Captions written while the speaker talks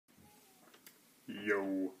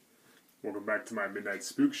Yo, welcome back to my Midnight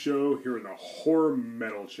Spook Show here on the Horror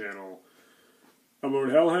Metal channel. I'm Lord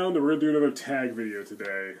Hellhound, and we're going to do another tag video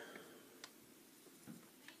today.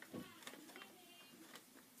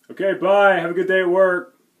 Okay, bye. Have a good day at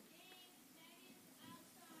work.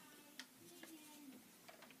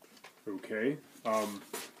 Okay.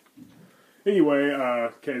 Anyway,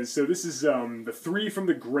 okay, so this is the Three from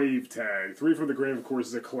the Grave tag. Three from the Grave, of course,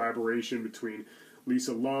 is a collaboration between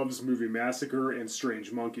Lisa Love's movie Massacre and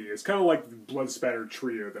Strange Monkey. It's kind of like the blood spattered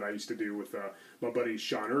trio that I used to do with my buddies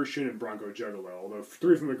Sean Erschen and Bronco Juggalo, although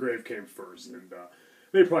Three from the Grave came first, and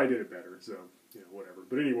they probably did it better, so, you know, whatever.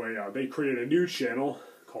 But anyway, they created a new channel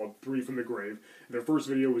called Three from the Grave, and their first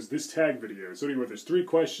video was this tag video. So anyway, there's 3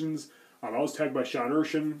 questions. I was tagged by Sean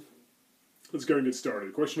Erschen. Let's go and get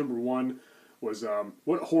started. Question number 1 was,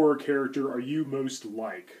 what horror character are you most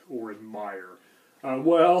like or admire?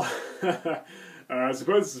 Well, I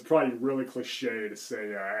suppose this is probably really cliche to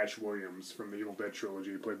say Ash Williams from the Evil Dead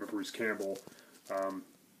trilogy, played by Bruce Campbell.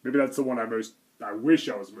 Maybe that's the one I wish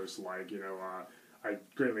I was most like. You know, I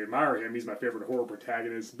greatly admire him. He's my favorite horror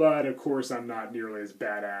protagonist, but of course I'm not nearly as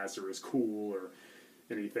badass or as cool or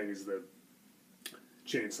anything as the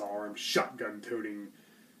chainsaw arm, shotgun-toting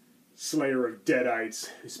slayer of deadites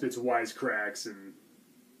who spits wisecracks and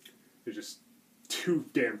is just too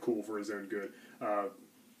damn cool for his own good.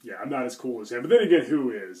 Yeah, I'm not as cool as him. But then again, who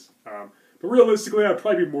is? But realistically, I'd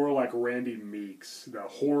probably be more like Randy Meeks, the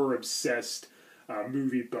horror-obsessed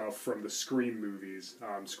movie buff from the Scream movies,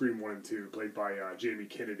 Scream 1 and 2, played by Jamie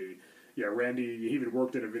Kennedy. Yeah, Randy, he even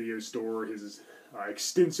worked at a video store. His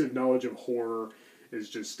extensive knowledge of horror is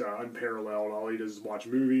just unparalleled. All he does is watch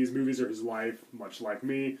movies. Movies are his life, much like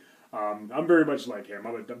me. I'm very much like him.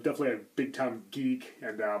 I'm definitely a big-time geek,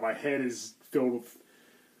 and my head is filled with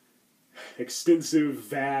extensive,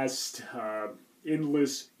 vast,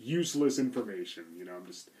 endless, useless information. You know, I'm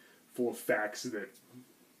just full of facts that,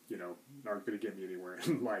 you know, aren't going to get me anywhere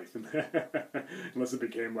in life. Unless it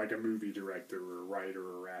became like a movie director or a writer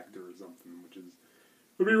or actor or something,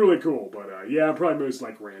 would be really cool. But yeah, I'm probably most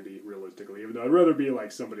like Randy, realistically, even though I'd rather be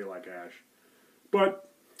like somebody like Ash. But,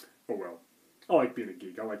 oh well. I like being a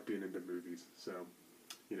geek. I like being into movies. So,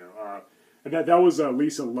 you know, and that was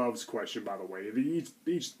Lisa Love's question, by the way.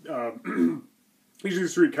 Each of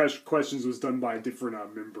these 3 questions was done by a different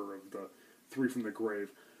member of the Three from the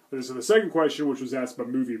Grave. So the second question, which was asked by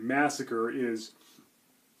movie Massacre, is,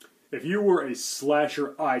 if you were a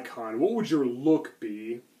slasher icon, what would your look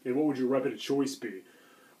be, and what would your weapon of choice be?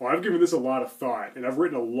 Well, I've given this a lot of thought, and I've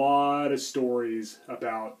written a lot of stories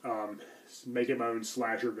about making my own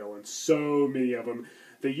slasher villains. So many of them.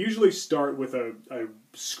 They usually start with a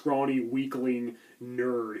scrawny weakling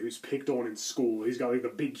nerd who's picked on in school. He's got like the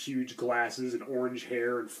big, huge glasses and orange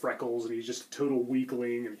hair and freckles, and he's just a total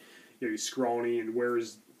weakling, and you know, he's scrawny and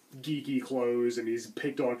wears geeky clothes, and he's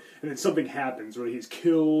picked on, and then something happens, whether he's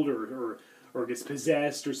killed or gets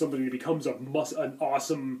possessed or something, and he becomes an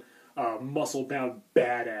awesome muscle-bound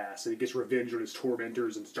badass, and he gets revenge on his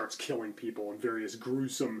tormentors and starts killing people in various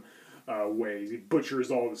gruesome ways. He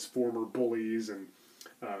butchers all of his former bullies and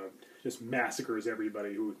just massacres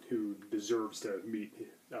everybody who deserves to meet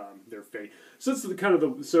their fate. So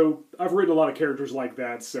that's so I've written a lot of characters like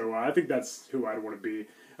that. So I think that's who I'd want to be.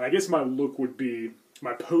 And I guess my look would be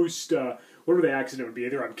my post whatever the accident would be.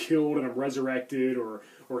 Either I'm killed and I'm resurrected, or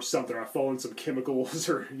something. Or I fall in some chemicals,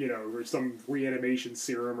 or you know, or some reanimation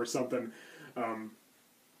serum or something.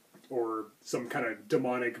 Or some kind of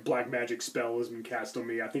demonic black magic spell has been cast on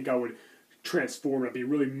me. I think I would transform. I'd be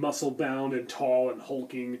really muscle-bound and tall and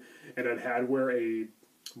hulking, and I'd wear a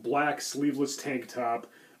black sleeveless tank top,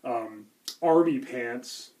 army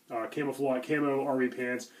pants, camo army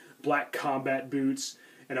pants, black combat boots,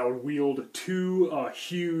 and I would wield 2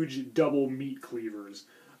 huge double meat cleavers.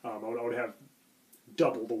 I would have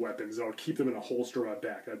double the weapons. I would keep them in a holster on my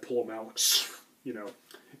back. I'd pull them out, you know,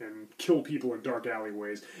 and kill people in dark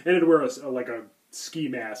alleyways. And I'd wear like a ski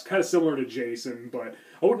mask, kind of similar to Jason, but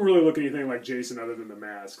I wouldn't really look anything like Jason other than the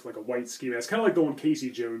mask, like a white ski mask, kind of like the one Casey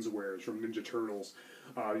Jones wears from Ninja Turtles.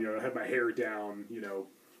 You know, I had my hair down, you know,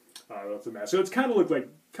 that's the mask. So it's kind of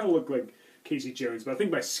look like Casey Jones, but I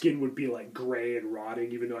think my skin would be like gray and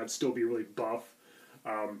rotting, even though I'd still be really buff.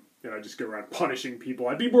 And I'd just go around punishing people.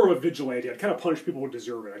 I'd be more of a vigilante. I'd kind of punish people who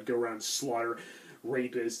deserve it. I'd go around and slaughter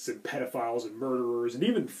rapists and pedophiles and murderers and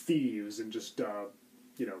even thieves and just,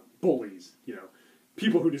 you know, bullies, you know,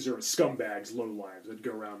 people who deserve it, scumbags, lowlives. I'd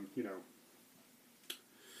go around, you know,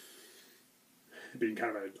 being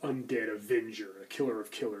kind of an undead avenger, a killer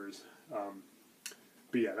of killers.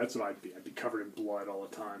 But yeah, that's what I'd be. I'd be covered in blood all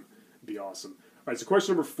the time. It'd be awesome. right, so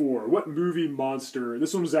question number 4. What movie monster,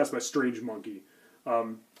 this one was asked by Strange Monkey,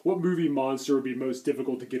 what movie monster would be most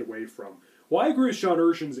difficult to get away from? Well, I agree with Sean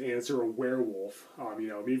Ershen's answer, a werewolf. You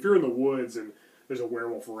know, I mean, if you're in the woods and there's a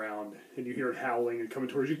werewolf around and you hear it howling and coming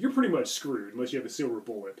towards you, you're pretty much screwed unless you have a silver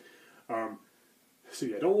bullet. So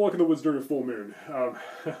yeah, don't walk in the woods during a full moon,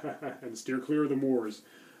 and steer clear of the moors.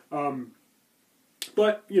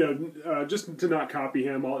 But, you know, just to not copy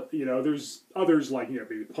him, you know, there's others like, you know,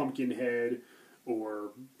 maybe Pumpkinhead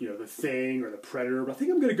or, you know, The Thing or The Predator. But I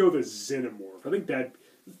think I'm going to go the Xenomorph. I think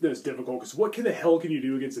that's difficult because what the hell can you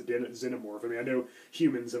do against a Xenomorph? I mean, I know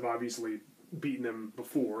humans have obviously beaten them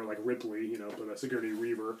before, like Ripley, you know, but Sigourney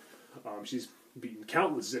Weaver. She's beaten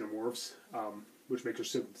countless Xenomorphs, which makes her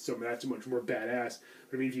so much more badass.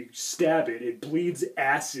 But I mean, if you stab it, it bleeds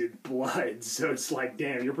acid blood. So it's like,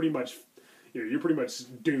 damn, you're pretty much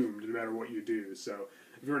doomed no matter what you do. So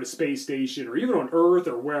if you're in a space station or even on Earth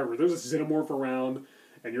or wherever, there's a Xenomorph around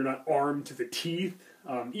and you're not armed to the teeth,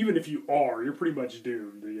 even if you are, you're pretty much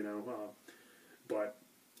doomed, you know. But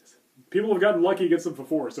people have gotten lucky against them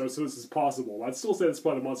before, so this is possible. I'd still say it's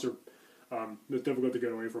probably the monster that's difficult to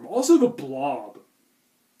get away from. Also the Blob.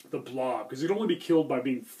 The Blob, because you'd only be killed by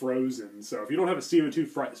being frozen. So if you don't have a CO2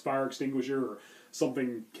 fire extinguisher or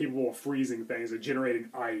something capable of freezing things or generating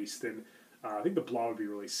ice, then I think the Blob would be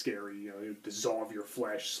really scary. You know, it would dissolve your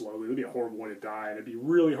flesh slowly. It would be a horrible way to die, and it'd be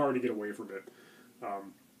really hard to get away from it.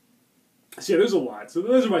 So yeah, there's a lot. So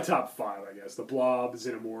those are my top 5, I guess. The Blob,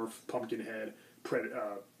 Xenomorph, Pumpkinhead,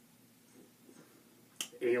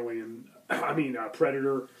 Alien,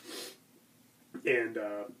 Predator, and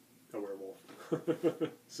a werewolf.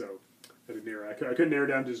 So I couldn't narrow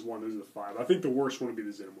down to just one. Those are the 5. I think the worst one would be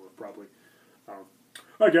the Xenomorph, probably.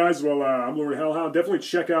 Alright guys, well, I'm Lord Hellhound. Definitely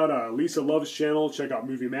check out Lisa Love's channel, check out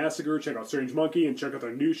Movie Massacre, check out Strange Monkey, and check out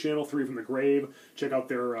their new channel, 3 from the Grave. Check out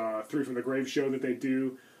their 3 from the Grave show that they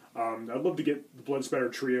do. I'd love to get the Blood Spatter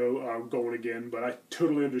Trio going again, but I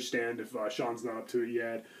totally understand if Sean's not up to it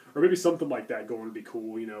yet. Or maybe something like that going would be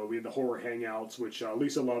cool. You know, we had the Horror Hangouts, which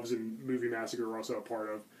Lisa Loves and Movie Massacre are also a part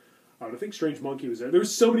of. I think Strange Monkey was there. There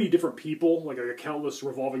was so many different people, like a countless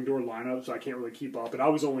revolving door lineup, so I can't really keep up. And I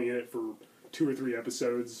was only in it for 2 or 3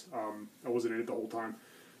 episodes. I wasn't in it the whole time.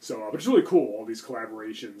 So, but it's really cool, all these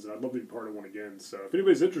collaborations, and I'd love to be part of one again. So if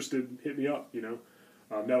anybody's interested, hit me up, you know.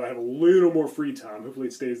 Now that I have a little more free time, hopefully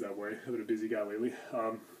it stays that way. I've been a busy guy lately.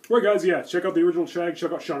 Right, guys, yeah, check out the original Chag.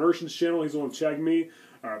 Check out Sean Ershen's channel. He's the one with Chag Me.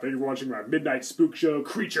 Thank you for watching my Midnight Spook Show,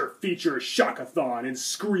 Creature Feature, Shockathon, and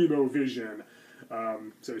Screamo-Vision.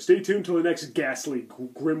 So stay tuned till the next ghastly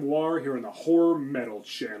grimoire here on the Horror Metal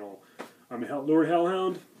channel. I'm Lord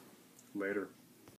Hellhound. Later.